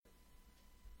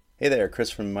Hey there, Chris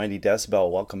from Mighty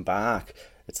Decibel. Welcome back.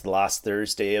 It's the last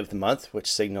Thursday of the month,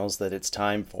 which signals that it's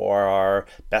time for our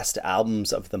Best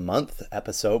Albums of the Month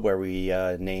episode, where we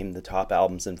name the top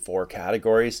albums in 4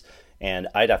 categories. And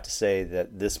I'd have to say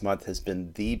that this month has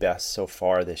been the best so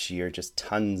far this year. Just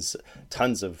tons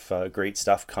of great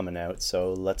stuff coming out.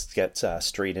 So let's get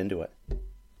straight into it.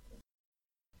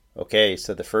 Okay,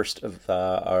 so the first of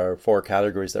our 4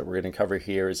 categories that we're going to cover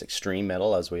here is extreme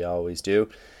metal, as we always do.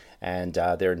 And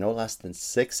there are no less than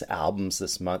 6 albums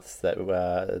this month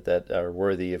that are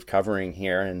worthy of covering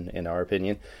here, in our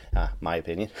opinion, my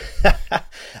opinion.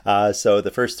 So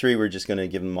the first 3, we're just going to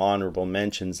give them honorable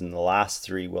mentions, and the last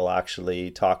 3, we'll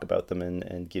actually talk about them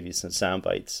and give you some sound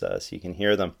bites so you can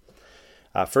hear them.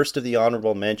 First of the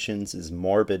honorable mentions is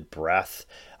Morbid Breath,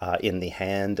 In the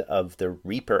Hand of the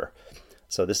Reaper.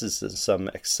 So this is some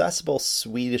accessible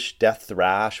Swedish death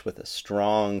thrash with a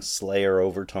strong Slayer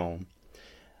overtone.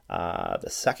 The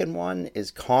second one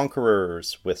is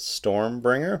Conquerors with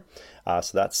Stormbringer.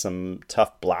 So that's some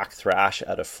tough black thrash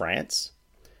out of France.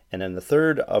 And then the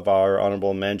third of our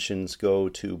honorable mentions go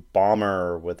to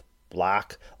Bomber with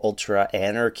Black Ultra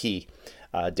Anarchy.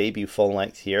 Debut full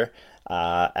length here.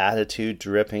 Attitude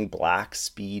dripping black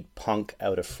speed punk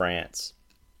out of France.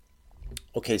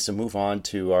 Okay, so move on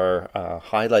to our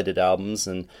highlighted albums,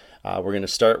 and we're going to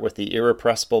start with the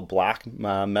irrepressible black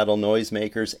metal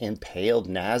noisemakers Impaled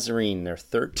Nazarene, their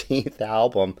 13th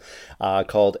album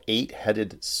called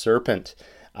Eight-Headed Serpent.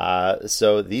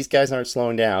 So these guys aren't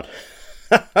slowing down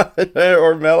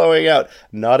or mellowing out,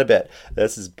 not a bit.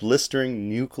 This is blistering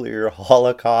nuclear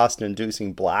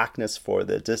holocaust-inducing blackness for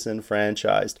the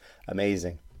disenfranchised.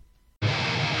 Amazing.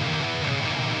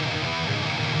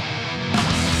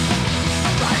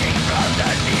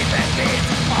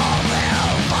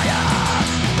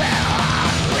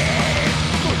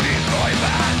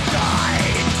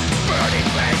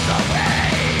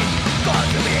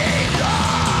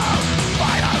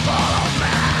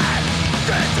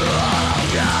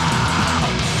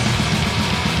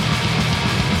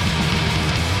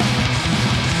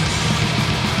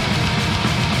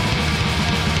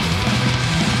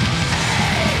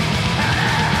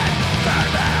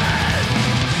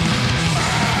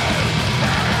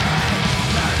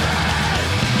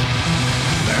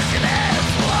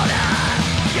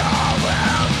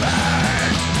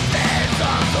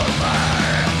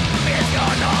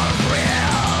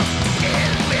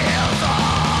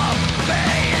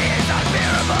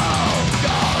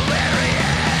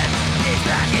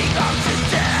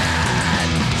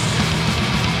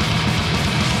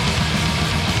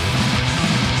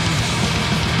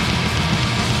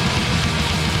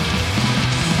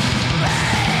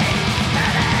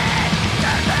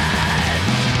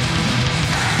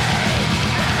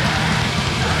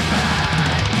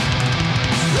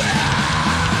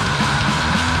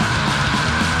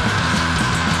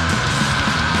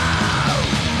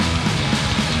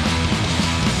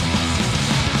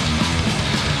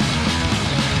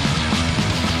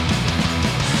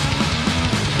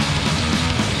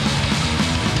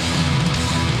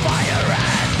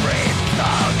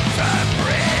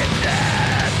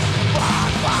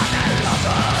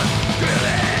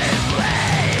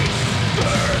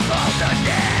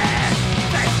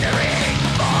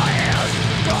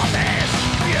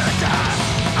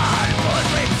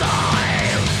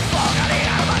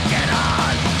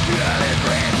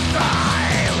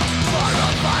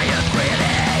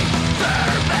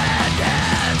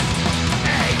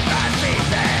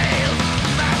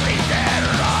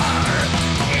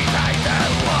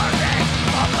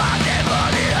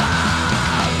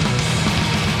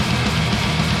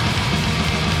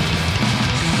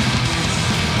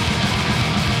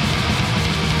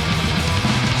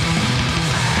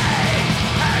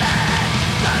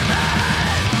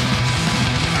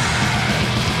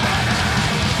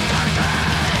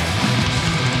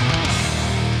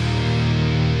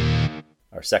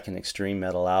 Second extreme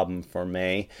metal album for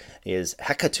May is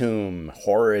Hecatomb,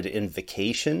 Horrid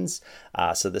Invocations.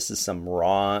 So this is some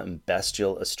raw and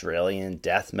bestial Australian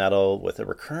death metal with a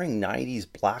recurring 90s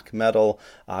black metal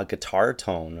guitar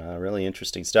tone. Really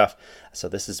interesting stuff. So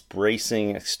this is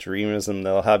bracing extremism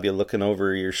that'll have you looking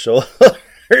over your shoulder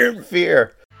in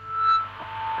fear.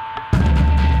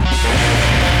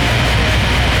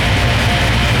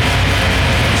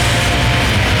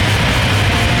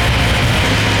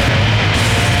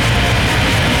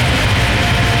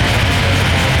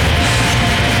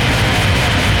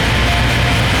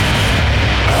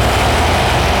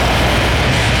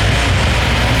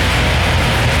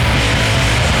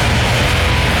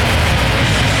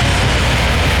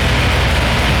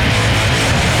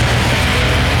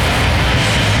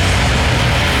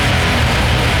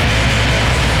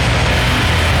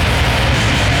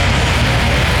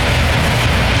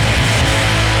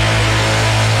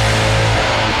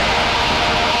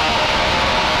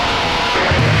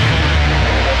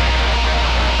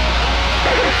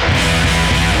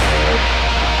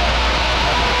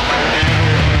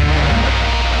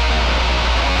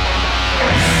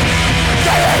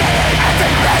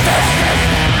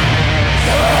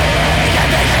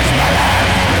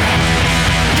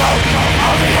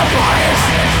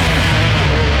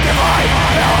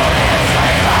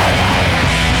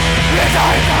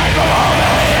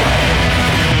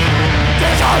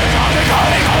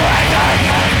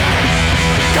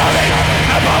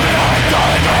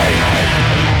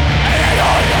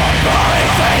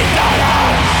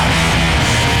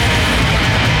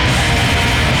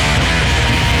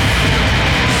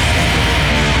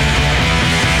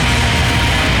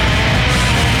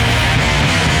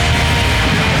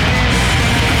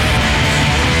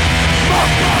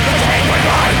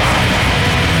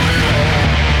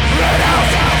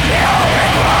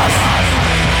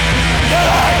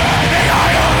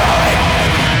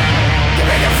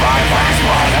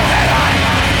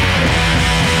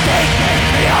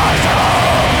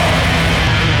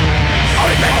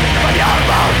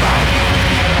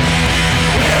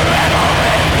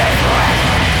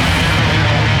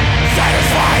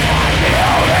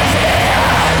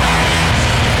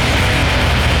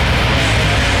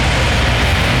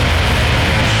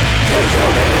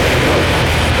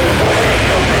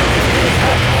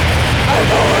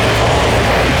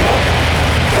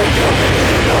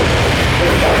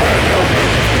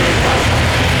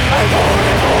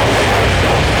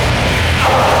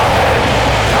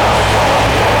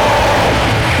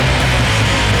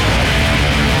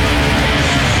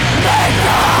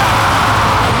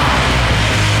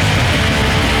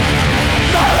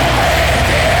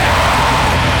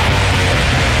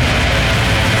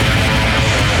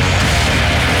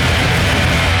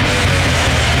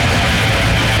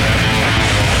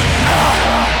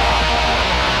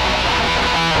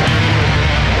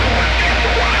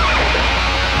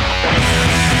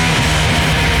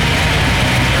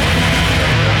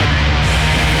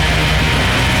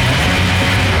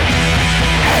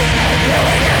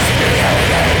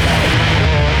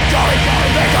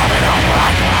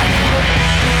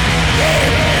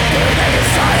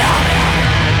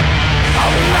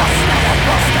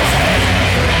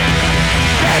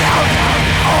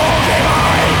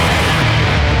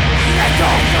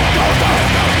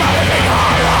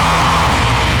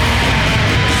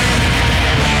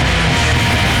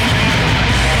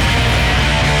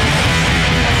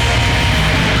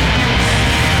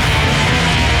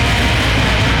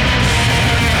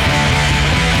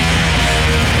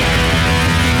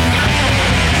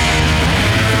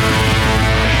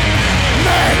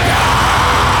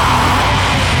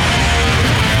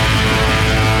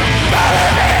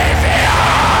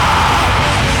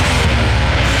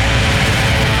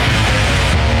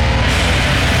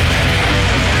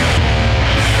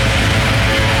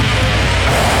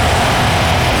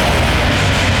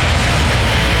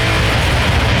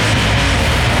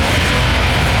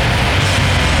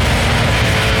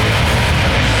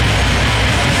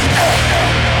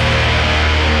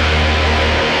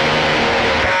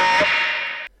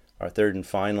 third and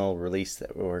final release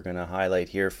that we're going to highlight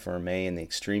here for May in the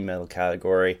extreme metal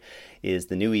category is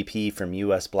the new EP from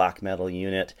US black metal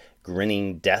unit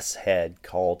Grinning Death's Head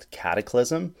called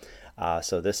Cataclysm.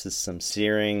 So this is some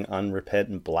searing,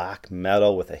 unrepentant black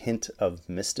metal with a hint of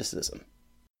mysticism.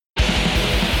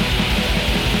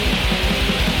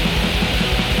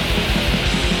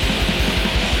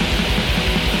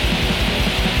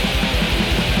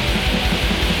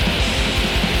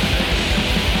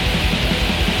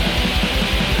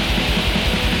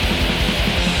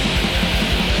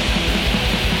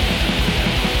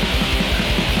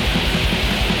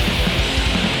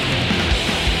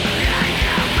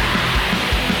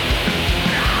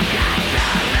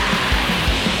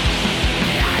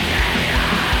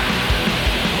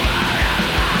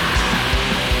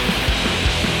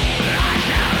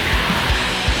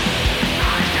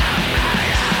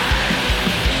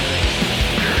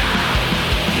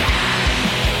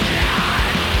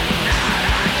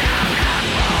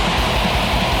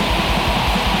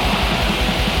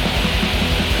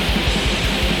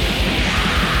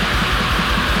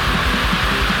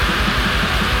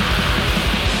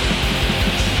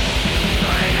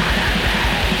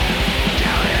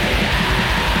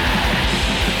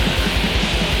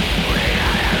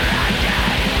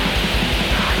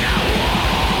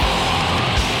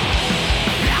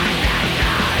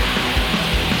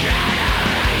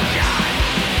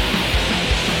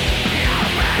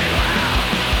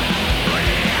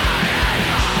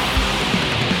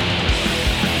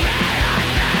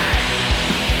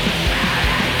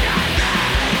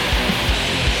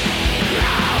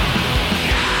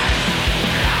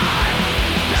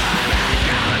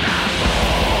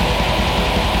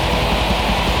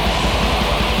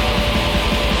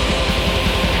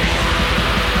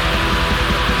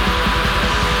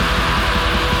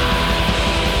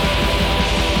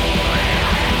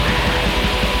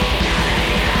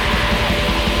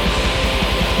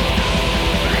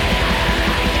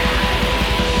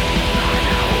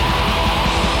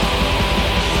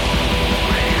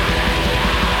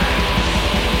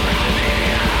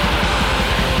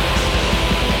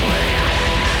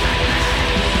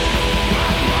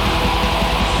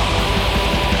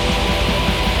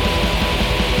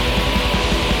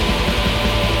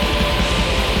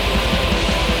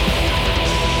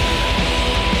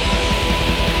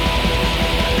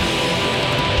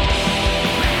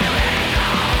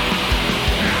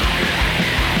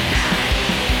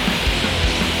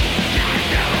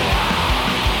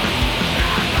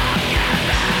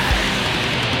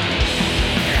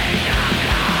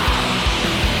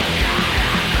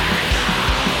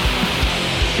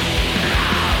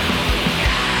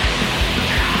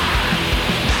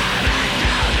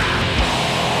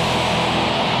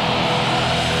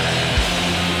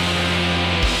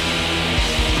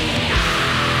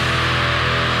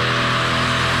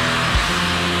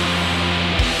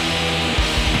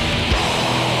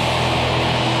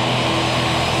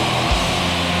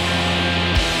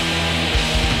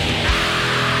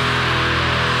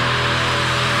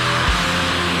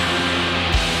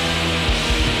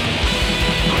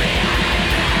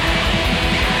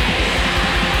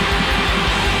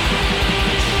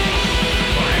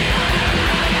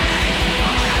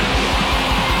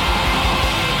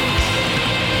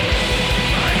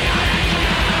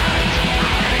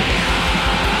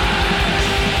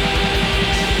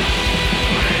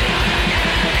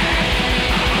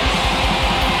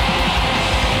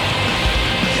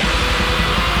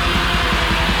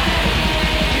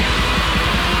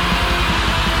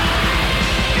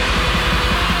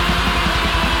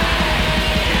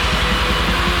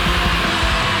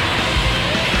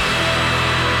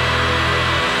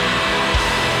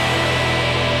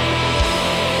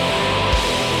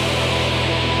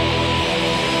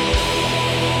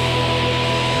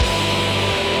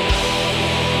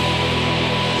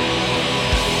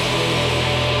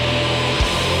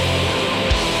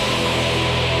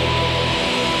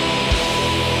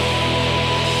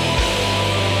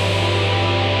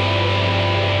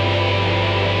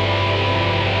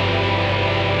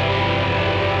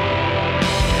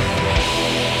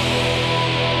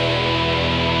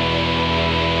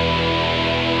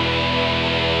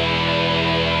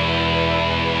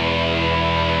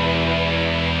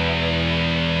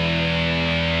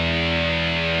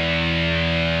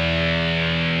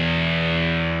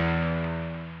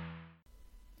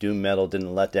 doom metal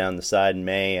didn't let down the side in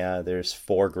May. There's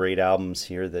 4 great albums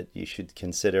here that you should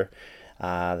consider.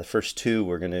 The first 2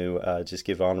 we're going to just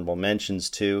give honorable mentions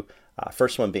to.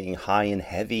 First one being High and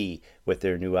Heavy with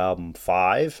their new album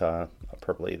 5,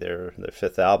 probably their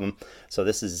 5th album. So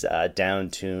this is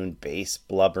down-tuned, bass,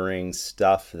 blubbering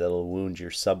stuff that'll wound your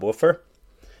subwoofer.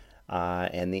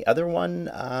 And the other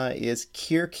one is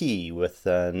Kirki with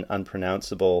an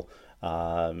unpronounceable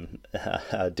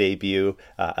debut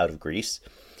out of Greece.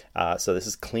 So this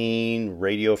is clean,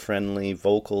 radio-friendly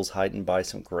vocals heightened by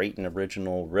some great and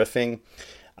original riffing.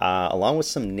 Along with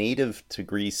some native to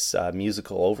Greece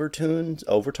musical overtones.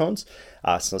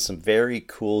 So some very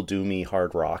cool doomy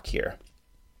hard rock here.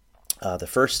 The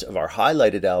first of our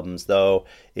highlighted albums, though,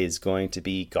 is going to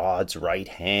be God's Right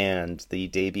Hand, the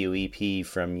debut EP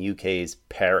from UK's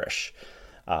Parish.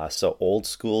 So old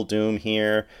school doom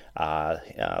here,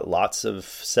 lots of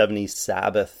 70s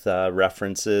Sabbath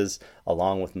references,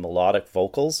 along with melodic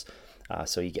vocals.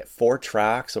 So you get 4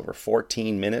 tracks over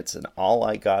 14 minutes, and all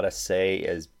I gotta say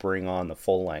is bring on the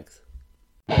full length.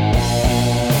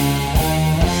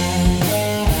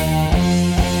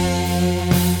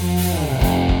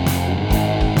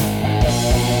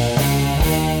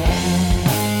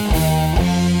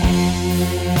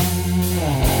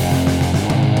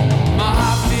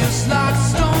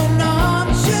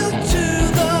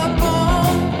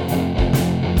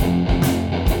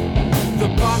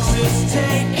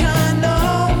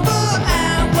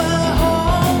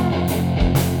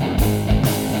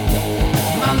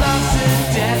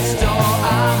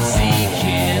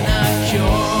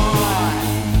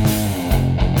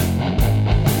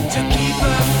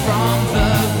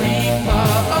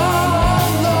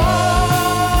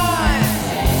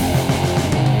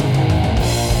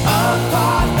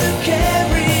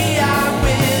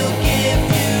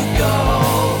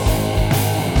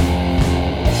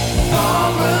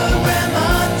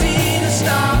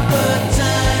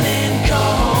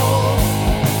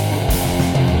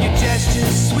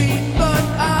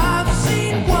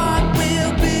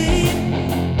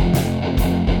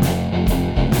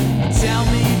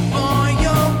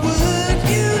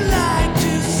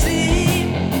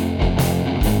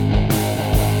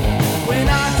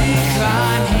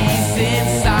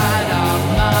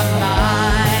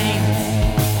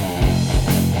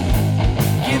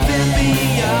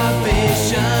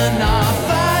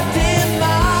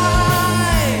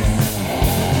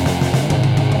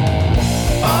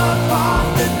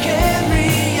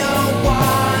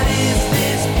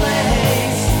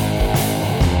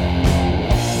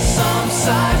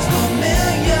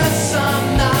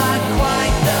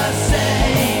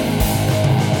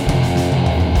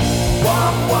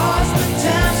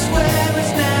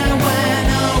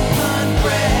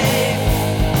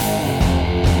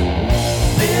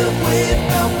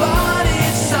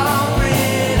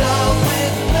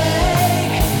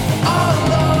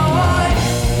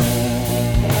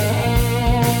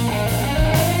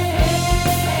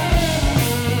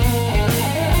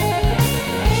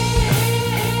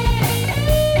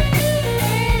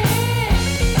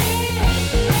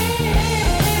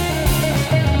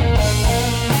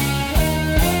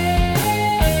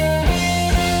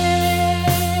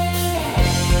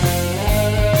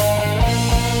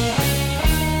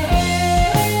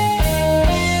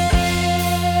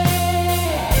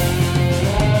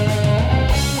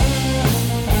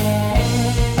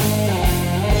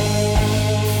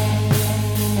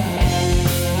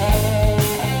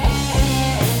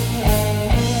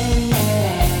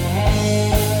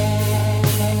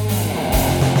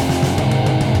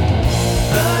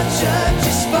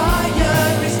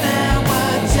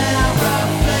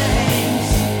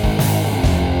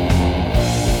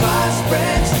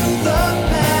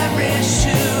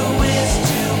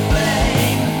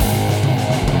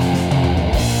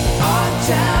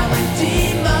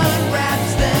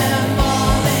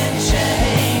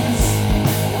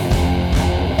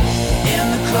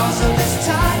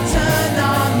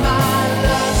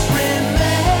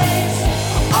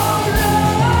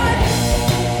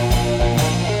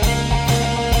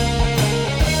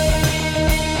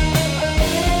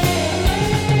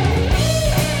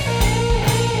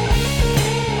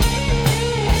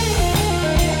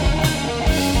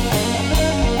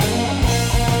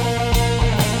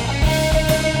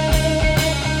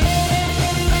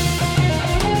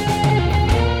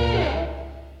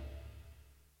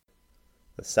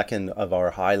 Second of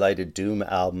our highlighted doom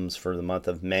albums for the month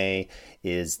of May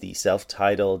is the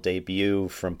self-titled debut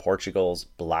from Portugal's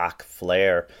Black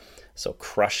Flare. So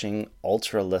crushing,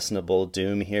 ultra-listenable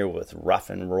doom here with rough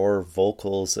and roar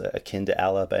vocals akin to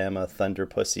Alabama Thunder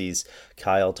Pussy's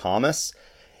Kyle Thomas.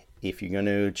 If you're going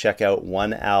to check out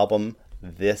one album,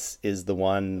 this is the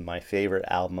one, my favorite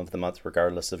album of the month,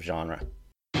 regardless of genre.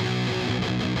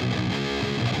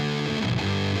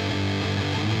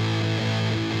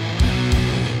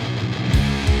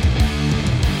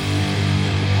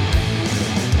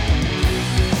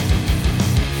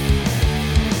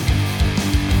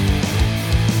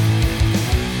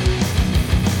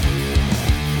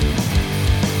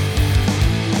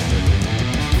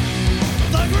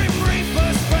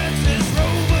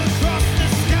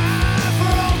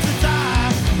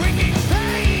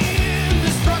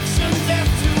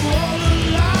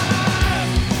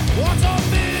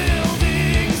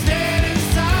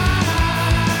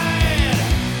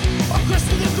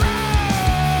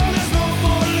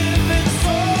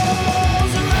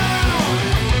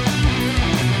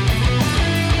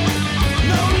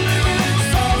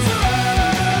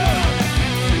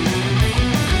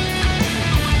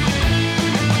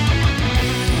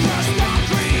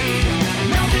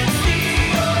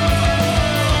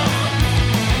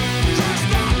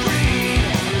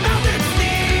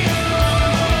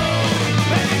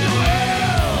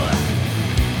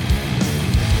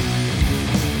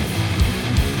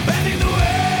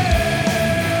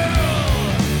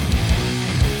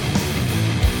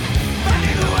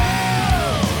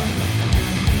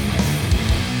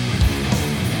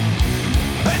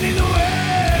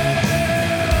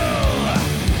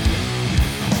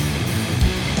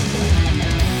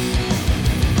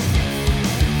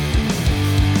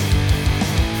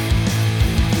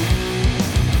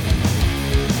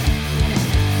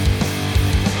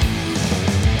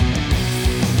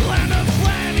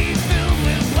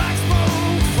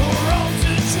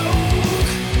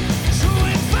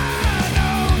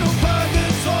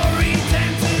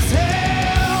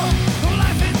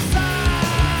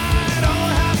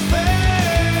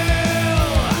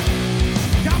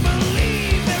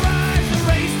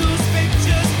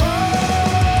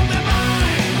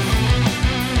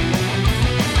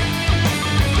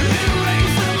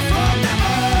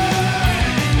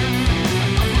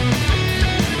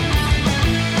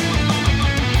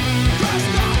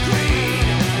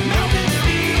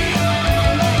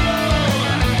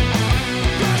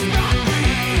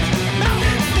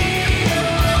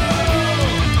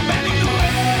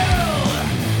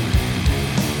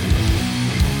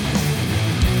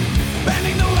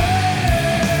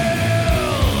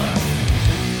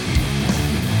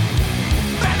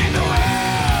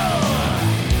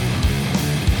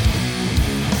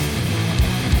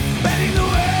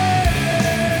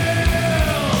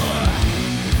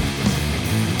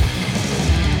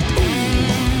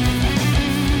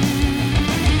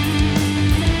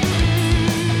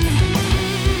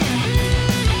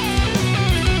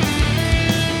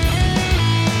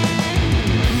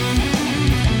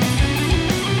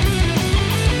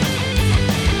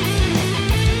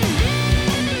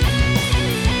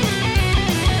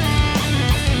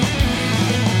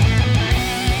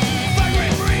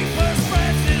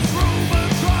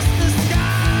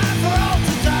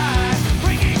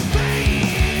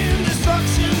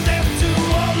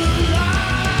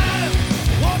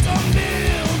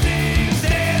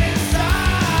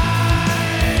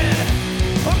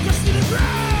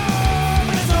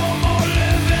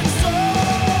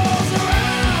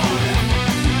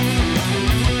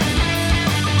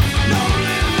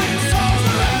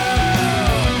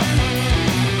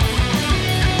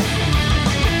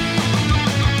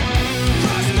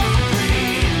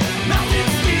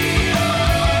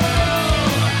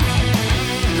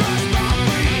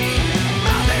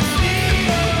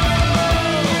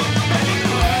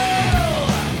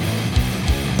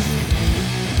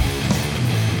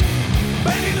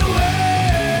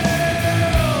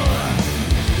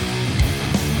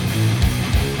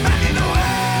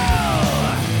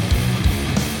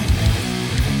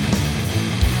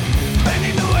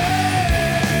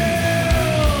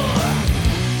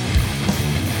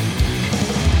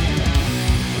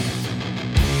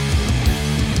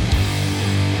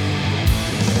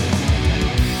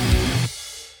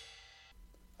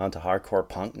 On to hardcore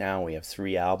punk now. We have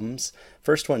 3 albums.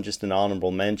 First one, just an honorable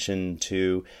mention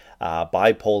to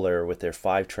Bipolar with their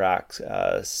 5-track,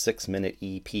 6-minute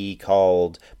EP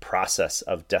called Process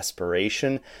of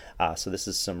Desperation. So this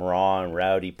is some raw and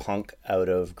rowdy punk out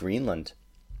of Greenland.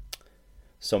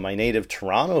 So my native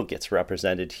Toronto gets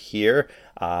represented here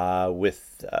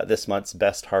with this month's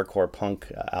best hardcore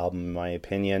punk album, in my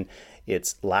opinion.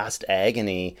 It's Last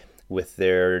Agony with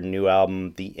their new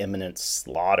album, The Imminent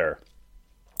Slaughter.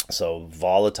 So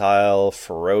volatile,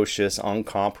 ferocious,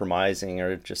 uncompromising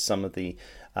are just some of the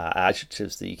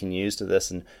adjectives that you can use to this.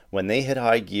 And when they hit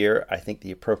high gear, I think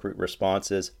the appropriate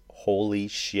response is Holy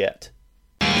shit.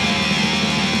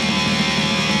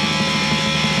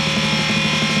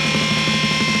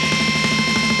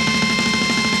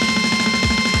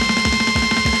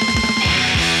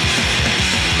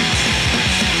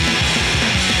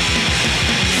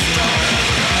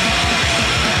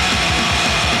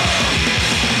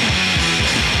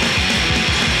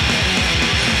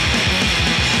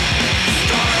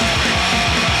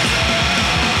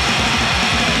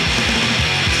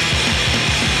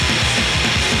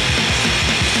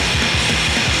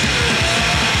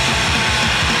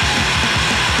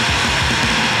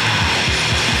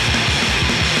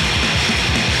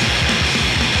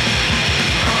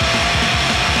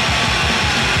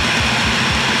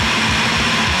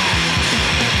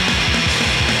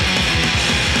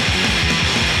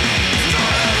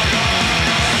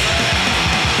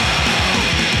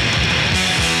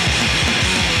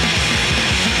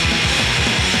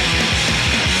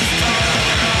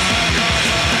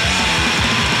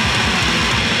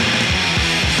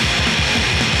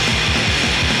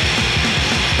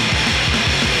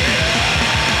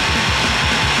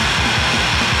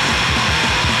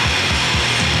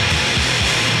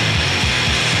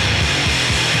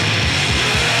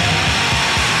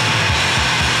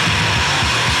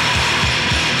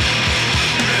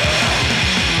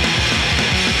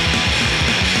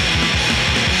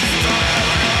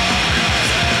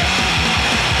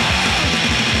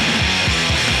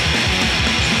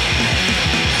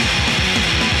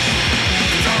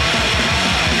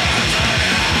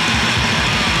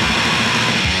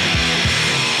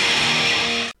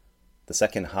 The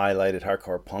second highlighted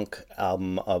hardcore punk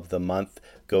album of the month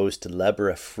goes to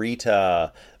Lebra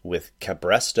Frita with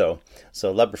Cabresto.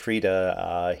 So Lebra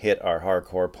Frita hit our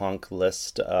hardcore punk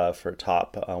list for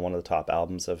one of the top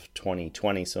albums of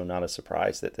 2020, so not a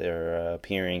surprise that they're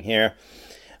appearing here.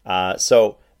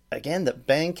 So again, the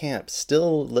Bandcamp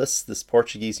still lists this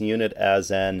Portuguese unit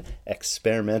as an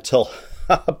experimental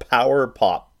power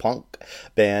pop punk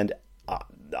band.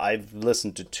 I've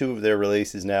listened to 2 of their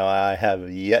releases now. I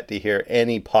have yet to hear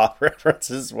any pop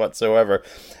references whatsoever.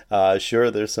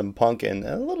 Sure, there's some punk and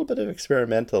a little bit of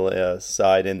experimental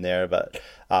side in there, but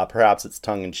perhaps it's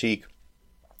tongue-in-cheek.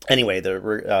 Anyway,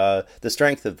 the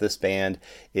strength of this band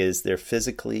is their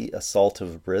physically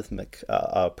assaultive rhythmic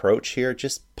approach here,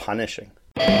 just punishing.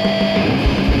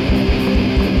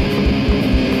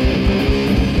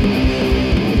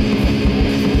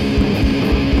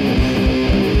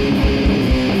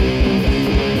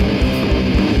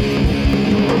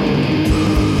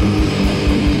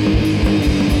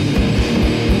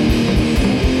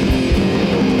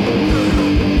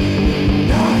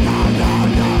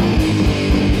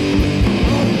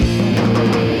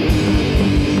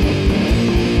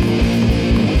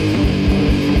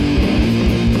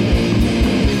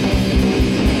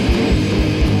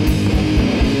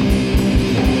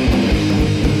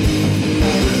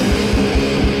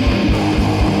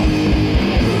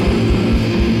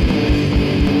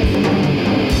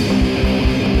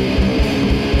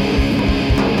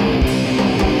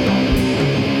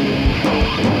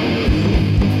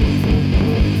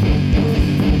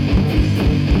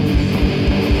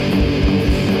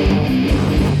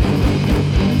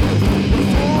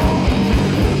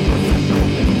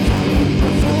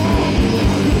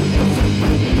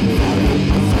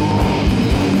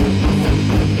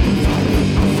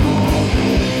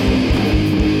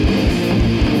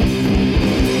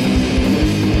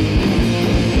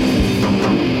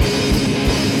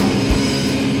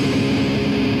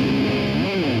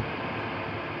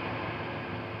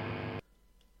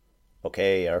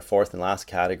 Okay, our fourth and last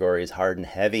category is hard and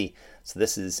heavy. So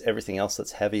this is everything else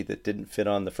that's heavy that didn't fit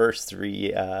on the first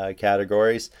 3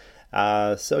 categories.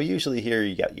 So usually here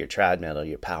you got your trad metal,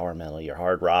 your power metal, your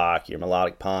hard rock, your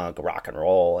melodic punk, rock and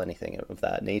roll, anything of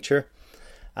that nature.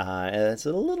 And it's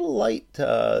a little light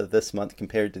this month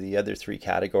compared to the other 3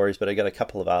 categories, but I got a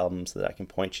couple of albums that I can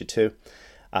point you to.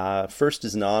 First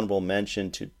is an honorable mention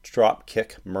to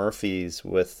Dropkick Murphys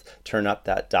with Turn Up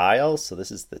That Dial. So this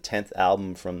is the 10th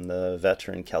album from the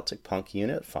veteran Celtic punk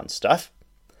unit. Fun stuff.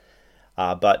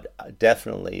 But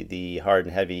definitely the hard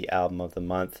and heavy album of the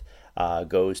month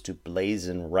goes to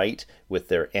Blazin' Right with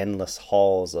their Endless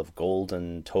Halls of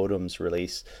Golden Totems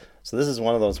release. So this is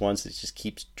one of those ones that just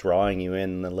keeps drawing you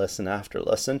in listen after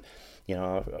listen. You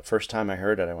know, first time I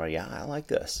heard it, I went, yeah, I like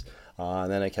this.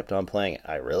 And then I kept on playing it.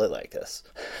 I really like this.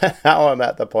 Now I'm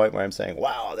at the point where I'm saying,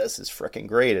 wow, this is freaking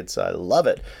great. I love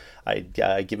it. I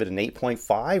give it an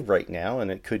 8.5 right now, and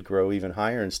it could grow even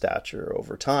higher in stature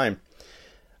over time.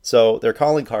 So their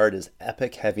calling card is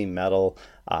epic heavy metal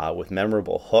with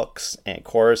memorable hooks and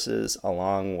choruses,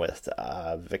 along with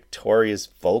victorious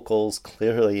vocals,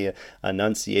 clearly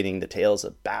enunciating the tales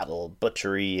of battle,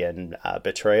 butchery, and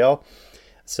betrayal.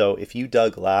 So if you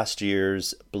dug last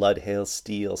year's Blood Hails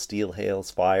Steel, Steel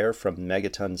Hails Fire from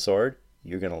Megaton Sword,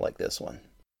 you're going to like this one.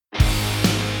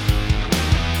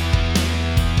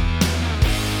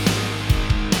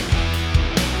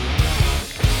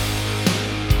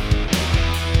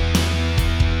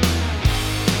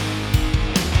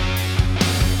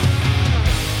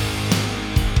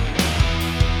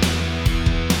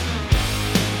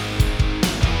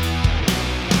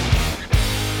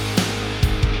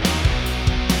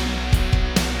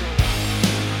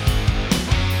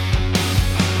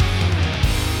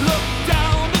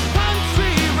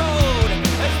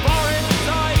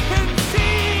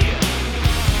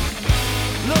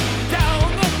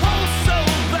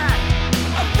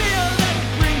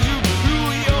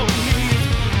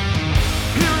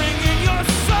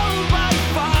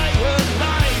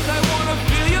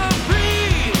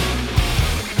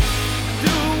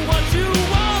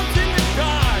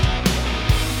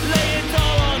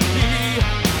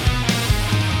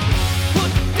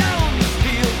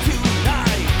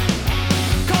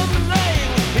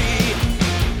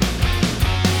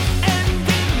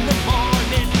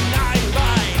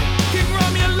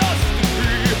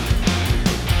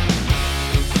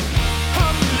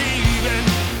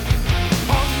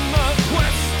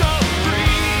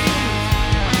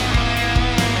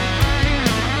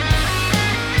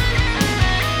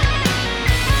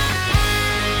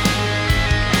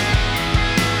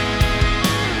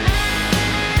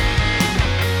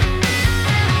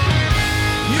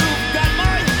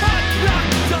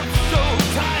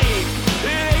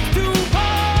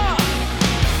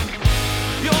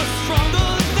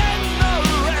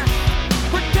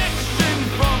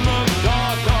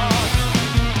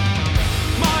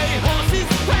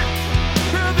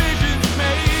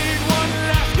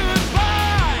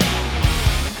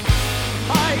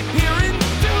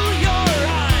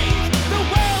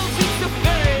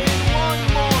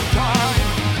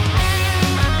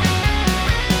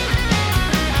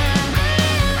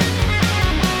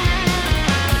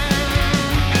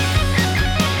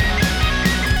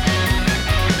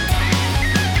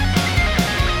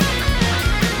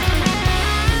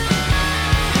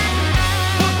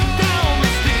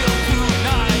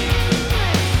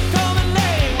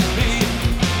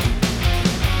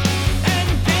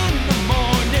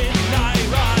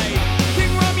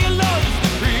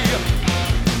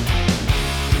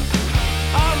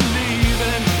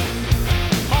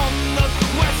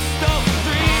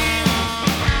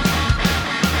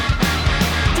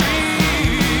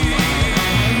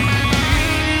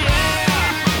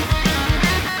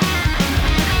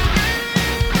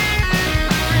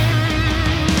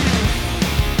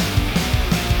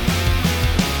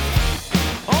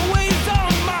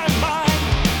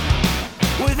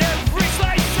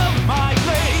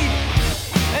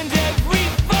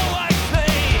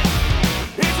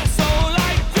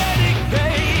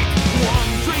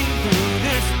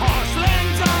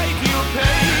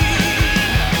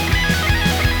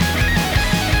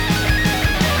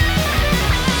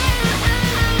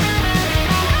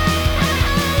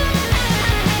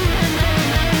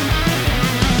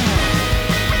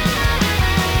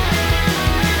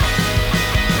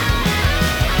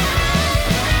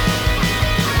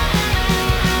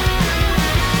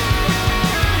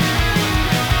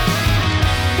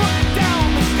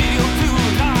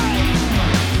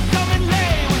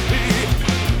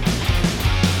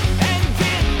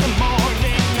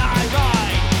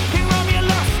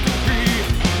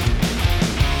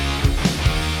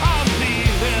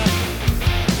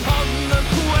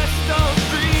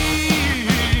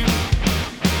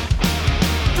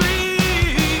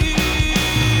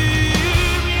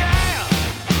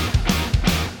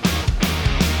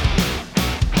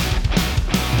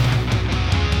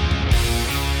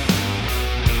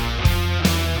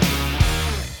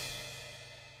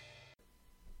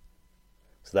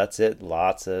 So that's it.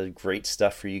 Lots of great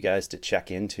stuff for you guys to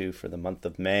check into for the month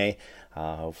of May.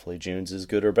 Hopefully June's is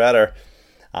good or better.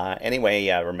 Anyway,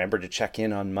 remember to check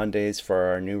in on Mondays for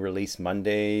our new Release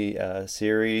Monday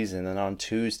series. And then on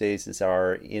Tuesdays is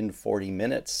our In 40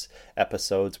 Minutes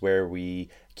episodes where we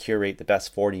curate the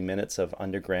best 40 minutes of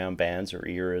underground bands or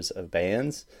eras of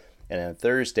bands. And then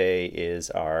Thursday is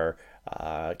our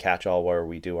catch-all where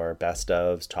we do our best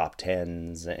ofs, top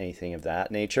tens, anything of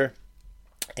that nature.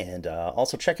 And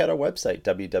also check out our website,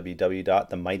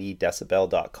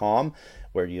 www.themightydecibel.com,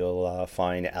 where you'll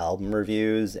find album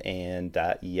reviews and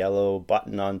that yellow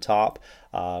button on top,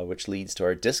 which leads to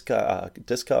our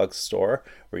Discogs store,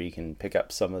 where you can pick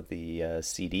up some of the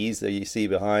CDs that you see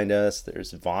behind us.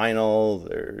 There's vinyl,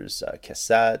 there's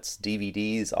cassettes,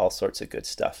 DVDs, all sorts of good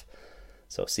stuff.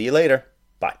 So see you later.